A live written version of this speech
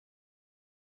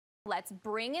Let's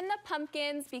bring in the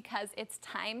pumpkins because it's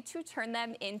time to turn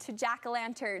them into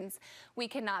jack-o'-lanterns. We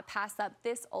cannot pass up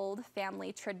this old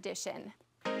family tradition.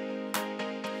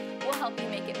 We'll help you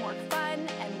make it more fun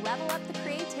and level up the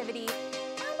creativity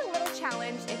and a little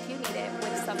challenge if you need it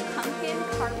with some pumpkin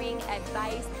carving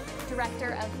advice.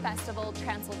 Director of Festival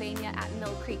Transylvania at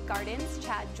Millcreek Gardens,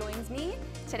 Chad, joins me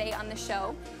today on the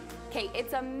show. Okay,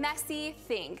 it's a messy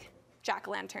thing,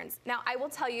 jack-o'-lanterns. Now, I will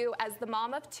tell you, as the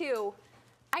mom of two,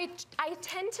 I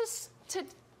tend to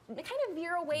kind of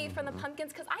veer away from the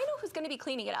pumpkins because I know who's going to be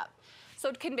cleaning it up.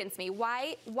 So convince me,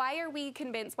 why are we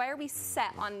convinced, why are we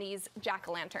set on these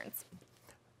jack-o'-lanterns?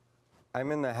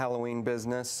 I'm in the Halloween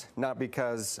business, not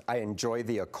because I enjoy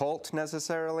the occult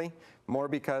necessarily, more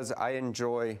because I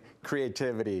enjoy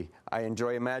creativity, I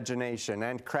enjoy imagination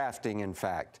and crafting, in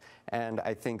fact. And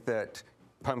I think that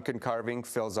pumpkin carving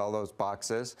fills all those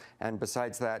boxes. And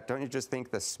besides that, don't you just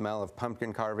think the smell of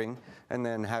pumpkin carving and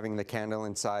then having the candle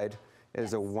inside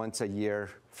is a once-a-year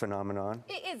phenomenon?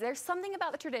 It is. There's something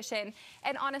about the tradition.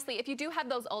 And honestly, if you do have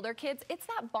those older kids, it's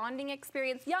that bonding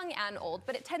experience, young and old,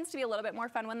 but it tends to be a little bit more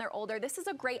fun when they're older. This is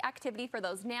a great activity for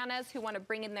those nanas who want to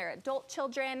bring in their adult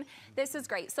children. This is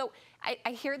great. So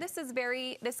I hear this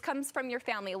comes from your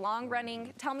family, long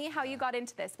running. Tell me how you got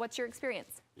into this. What's your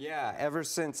experience? Yeah, ever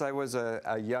since I was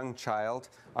a young child,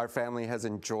 our family has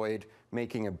enjoyed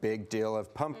making a big deal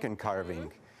of pumpkin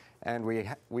carving. And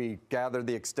we gather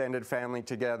the extended family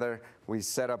together, we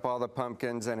set up all the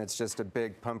pumpkins, and it's just a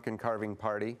big pumpkin carving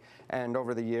party. And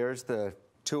over the years, the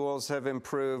tools have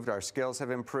improved, our skills have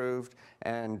improved,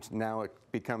 and now it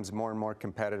becomes more and more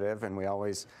competitive, and we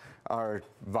always are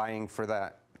vying for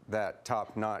that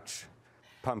top-notch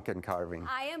pumpkin carving.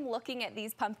 I am looking at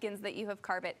these pumpkins that you have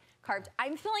carved.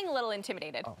 I'm feeling a little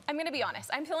intimidated. Oh. I'm going to be honest.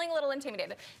 I'm feeling a little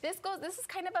intimidated. This is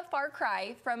kind of a far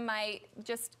cry from my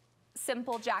just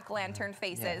simple jack-o'-lantern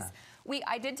faces. Yeah.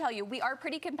 I did tell you, we are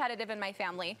pretty competitive in my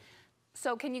family.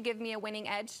 So can you give me a winning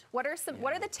edge? What are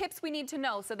the tips we need to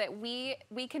know so that we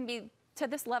can be to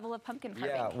this level of pumpkin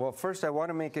carving? Yeah, well, first I want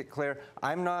to make it clear,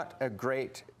 I'm not a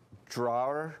great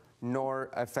drawer nor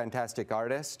a fantastic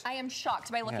artist. I am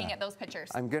shocked by looking at those pictures.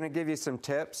 I'm going to give you some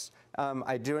tips.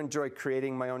 I do enjoy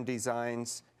creating my own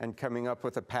designs and coming up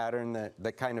with a pattern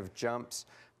that kind of jumps.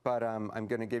 But I'm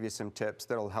going to give you some tips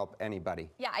that'll help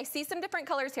anybody. Yeah, I see some different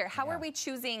colors here. How are we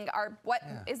choosing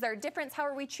is there a difference? How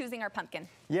are we choosing our pumpkin?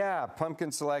 Yeah,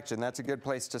 pumpkin selection. That's a good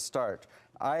place to start.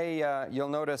 You'll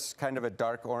notice kind of a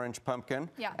dark orange pumpkin,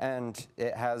 and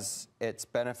it has its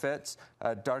benefits.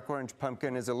 A dark orange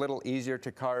pumpkin is a little easier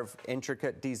to carve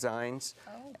intricate designs,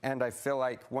 and I feel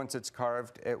like once it's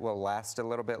carved, it will last a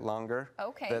little bit longer.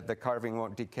 Okay. The carving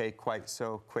won't decay quite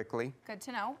so quickly. Good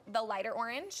to know. The lighter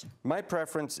orange? My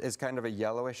preference is kind of a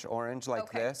yellowish orange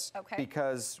like this,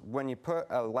 because when you put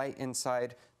a light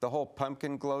inside, the whole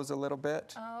pumpkin glows a little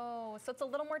bit. Oh, so it's a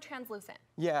little more translucent.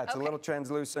 Yeah, it's a little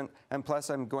translucent, and plus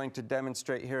I'm going to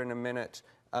demonstrate here in a minute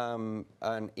an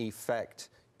effect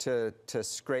to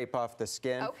scrape off the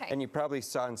skin. And you probably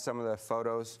saw in some of the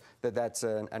photos that's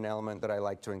an element that I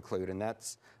like to include, and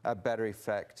that's a better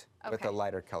effect with a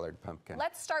lighter colored pumpkin.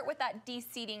 Let's start with that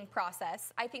de-seeding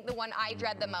process. I think the one I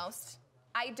dread the most.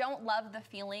 I don't love the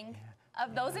feeling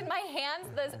of those in my hands,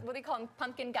 those, what do you call them,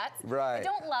 pumpkin guts? Right. I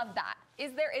don't love that.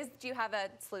 Do you have a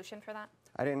solution for that?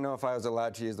 I didn't know if I was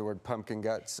allowed to use the word pumpkin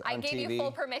guts on TV. I gave you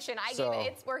full permission.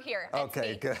 We're here.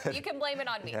 Okay, good. You can blame it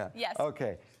on me. Yes.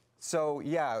 Okay. So,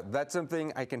 yeah, that's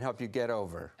something I can help you get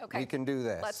over. Okay. We can do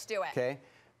this. Let's do it. Okay?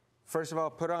 First of all,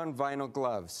 put on vinyl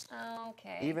gloves.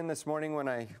 Okay. Even this morning when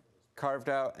I carved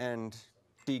out and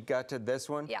de-gutted this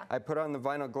one, I put on the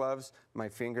vinyl gloves. My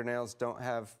fingernails don't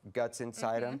have guts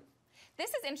inside them. This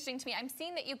is interesting to me. I'm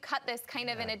seeing that you cut this kind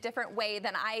of in a different way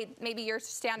than maybe your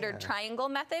standard triangle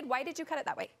method. Why did you cut it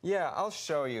that way? Yeah, I'll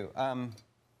show you.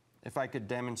 If I could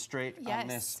demonstrate on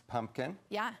this pumpkin.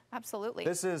 Yeah, absolutely.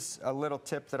 This is a little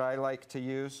tip that I like to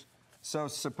use. So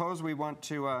suppose we want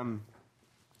to,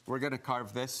 we're going to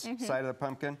carve this side of the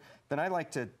pumpkin. Then I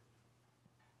like to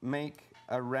make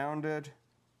a rounded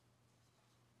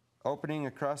opening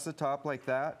across the top like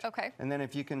that. Okay. And then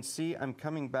if you can see, I'm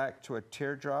coming back to a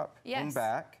teardrop in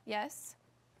back. Yes.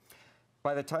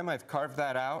 By the time I've carved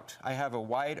that out, I have a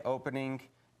wide opening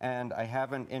and I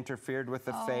haven't interfered with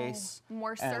the face.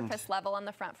 More surface level on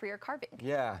the front for your carving.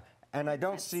 Yeah, and I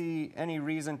don't see any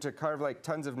reason to carve like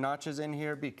tons of notches in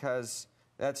here because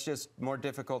that's just more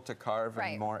difficult to carve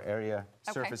and more area,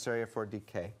 surface area for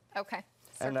decay. Okay,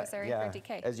 surface area for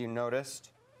decay. As you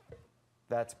noticed,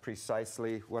 that's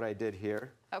precisely what I did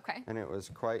here. Okay. And it was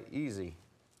quite easy.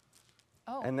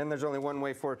 Oh. And then there's only one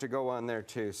way for it to go on there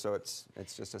too, so it's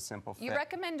just a simple fit. You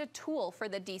recommend a tool for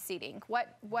the de-seeding.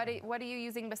 What are you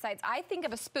using besides? I think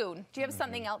of a spoon. Do you have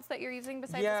something else that you're using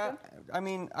besides a spoon? Yeah, I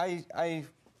mean, I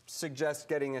suggest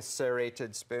getting a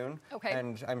serrated spoon. Okay.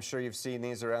 And I'm sure you've seen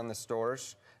these around the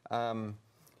stores.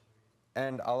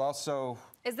 And I'll also...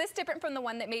 Is this different from the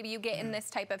one that maybe you get in this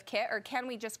type of kit, or can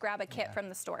we just grab a kit from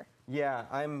the store? Yeah,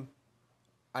 I'm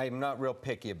not real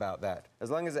picky about that.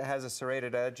 As long as it has a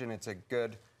serrated edge and it's a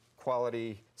good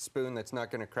quality spoon that's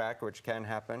not going to crack, which can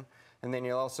happen. And then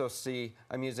you'll also see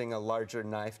I'm using a larger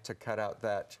knife to cut out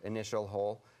that initial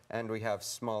hole, and we have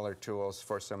smaller tools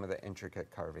for some of the intricate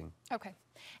carving. Okay.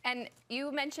 And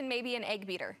you mentioned maybe an egg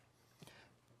beater.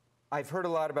 I've heard a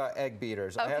lot about egg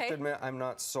beaters. Okay. I have to admit, I'm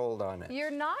not sold on it. You're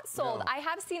not sold. No. I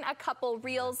have seen a couple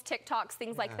reels, TikToks,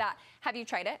 things like that. Have you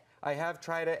tried it? I have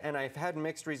tried it, and I've had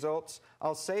mixed results.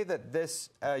 I'll say that this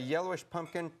yellowish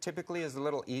pumpkin typically is a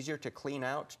little easier to clean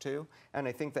out, too, and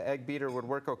I think the egg beater would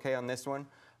work okay on this one.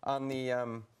 On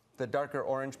the darker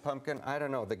orange pumpkin, I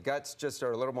don't know, the guts just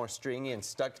are a little more stringy and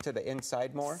stuck to the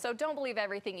inside more. So don't believe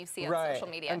everything you see on social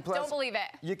media. And plus, don't believe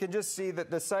it. You can just see that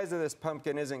the size of this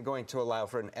pumpkin isn't going to allow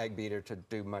for an egg beater to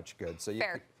do much good. So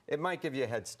it might give you a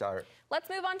head start. Let's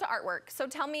move on to artwork. So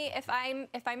tell me, if I'm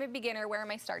a beginner, where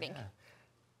am I starting? Yeah.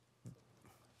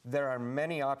 There are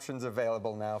many options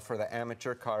available now for the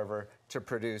amateur carver to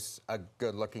produce a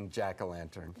good-looking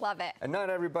jack-o'-lantern. Love it. And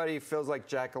not everybody feels like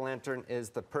jack-o'-lantern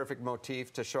is the perfect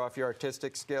motif to show off your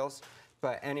artistic skills,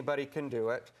 but anybody can do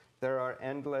it. There are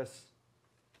endless...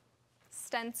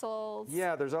 Stencils.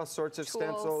 Yeah, there's all sorts of tools.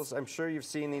 stencils. I'm sure you've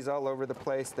seen these all over the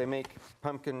place. They make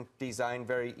pumpkin design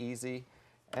very easy.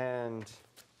 And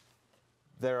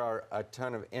there are a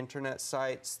ton of internet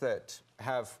sites that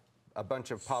have a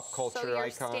bunch of pop culture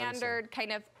icons. So your standard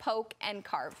kind of poke and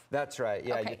carve. That's right,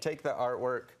 yeah. Okay. You take the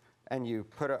artwork and you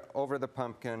put it over the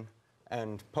pumpkin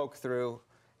and poke through.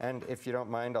 And if you don't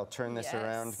mind, I'll turn this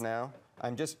around now.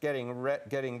 I'm just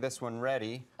getting this one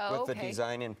ready with the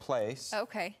design in place.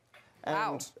 Okay. And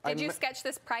wow. Did you sketch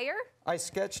this prior? I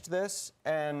sketched this,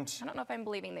 and... I don't know if I'm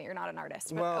believing that you're not an artist,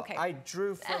 but well, okay. I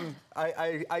drew from...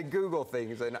 I Google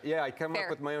things, and yeah, I come up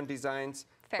with my own designs.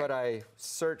 But I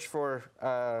search for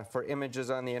images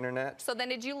on the internet. So then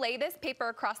did you lay this paper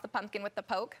across the pumpkin with the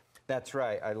poke? That's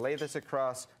right. I lay this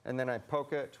across, and then I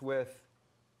poke it with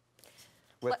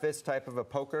this type of a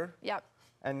poker. Yep.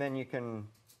 And then you can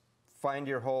find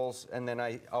your holes, and then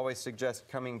I always suggest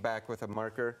coming back with a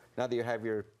marker. Now that you have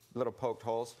your little poked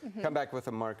holes, come back with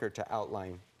a marker to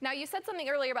outline. Now, you said something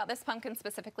earlier about this pumpkin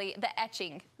specifically, the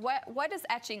etching. What does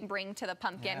etching bring to the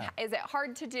pumpkin? Yeah. Is it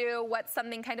hard to do? What's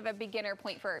something kind of a beginner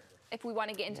point for if we want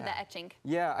to get into the etching?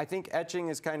 Yeah, I think etching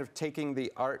is kind of taking the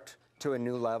art to a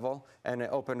new level, and it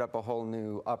opened up a whole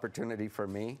new opportunity for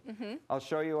me. I'll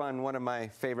show you on one of my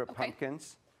favorite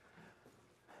pumpkins.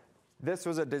 This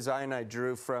was a design I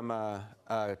drew from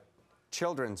a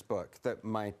children's book that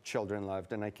my children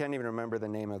loved, and I can't even remember the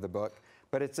name of the book,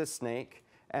 but it's a snake.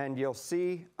 And you'll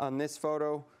see on this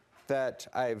photo that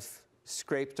I've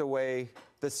scraped away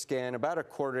the skin, about a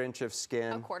 1/4 inch of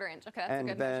skin. A 1/4 inch, okay, that's a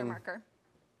good measure marker.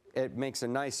 It makes a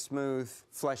nice, smooth,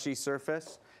 fleshy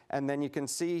surface. And then you can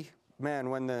see, man,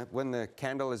 when the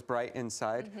candle is bright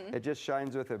inside, it just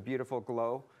shines with a beautiful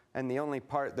glow. And the only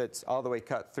part that's all the way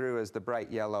cut through is the bright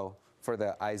yellow for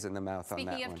the eyes and the mouth on that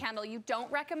one. Speaking of candle, you don't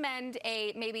recommend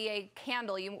maybe a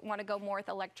candle. You want to go more with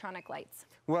electronic lights.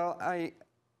 Well,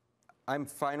 I'm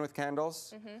fine with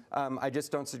candles. I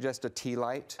just don't suggest a tea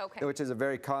light, which is a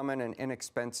very common and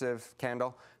inexpensive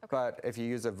candle. But if you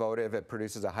use a votive, it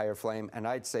produces a higher flame. And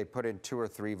I'd say put in 2 or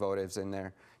 3 votives in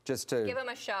there just to give them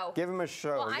a show. Give them a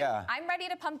show. Well, I'm ready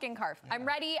to pumpkin carve. Yeah. I'm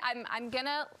ready. I'm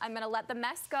gonna let the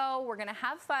mess go. We're gonna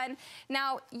have fun.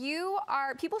 Now,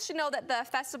 people should know that the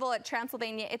Festival at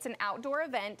Transylvania, it's an outdoor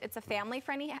event. It's a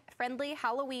family-friendly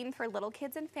Halloween for little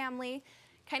kids and family.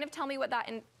 Kind of tell me what that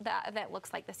event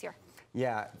looks like this year.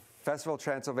 Yeah, Festival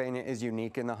Transylvania is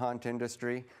unique in the haunt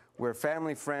industry. We're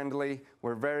family friendly.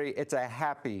 It's a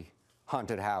happy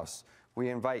haunted house. We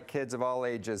invite kids of all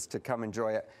ages to come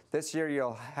enjoy it. This year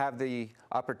you'll have the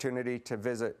opportunity to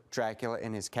visit Dracula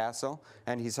in his castle,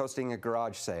 and he's hosting a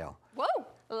garage sale. Whoa,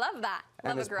 love that.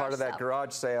 And as part of that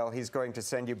garage sale, he's going to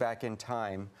send you back in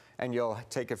time, and you'll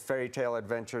take a fairy tale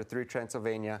adventure through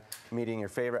Transylvania, meeting your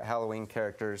favorite Halloween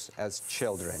characters as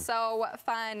children. So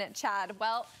fun, Chad.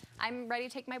 Well, I'm ready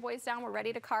to take my boys down. We're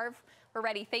ready to carve. We're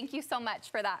ready. Thank you so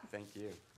much for that. Thank you.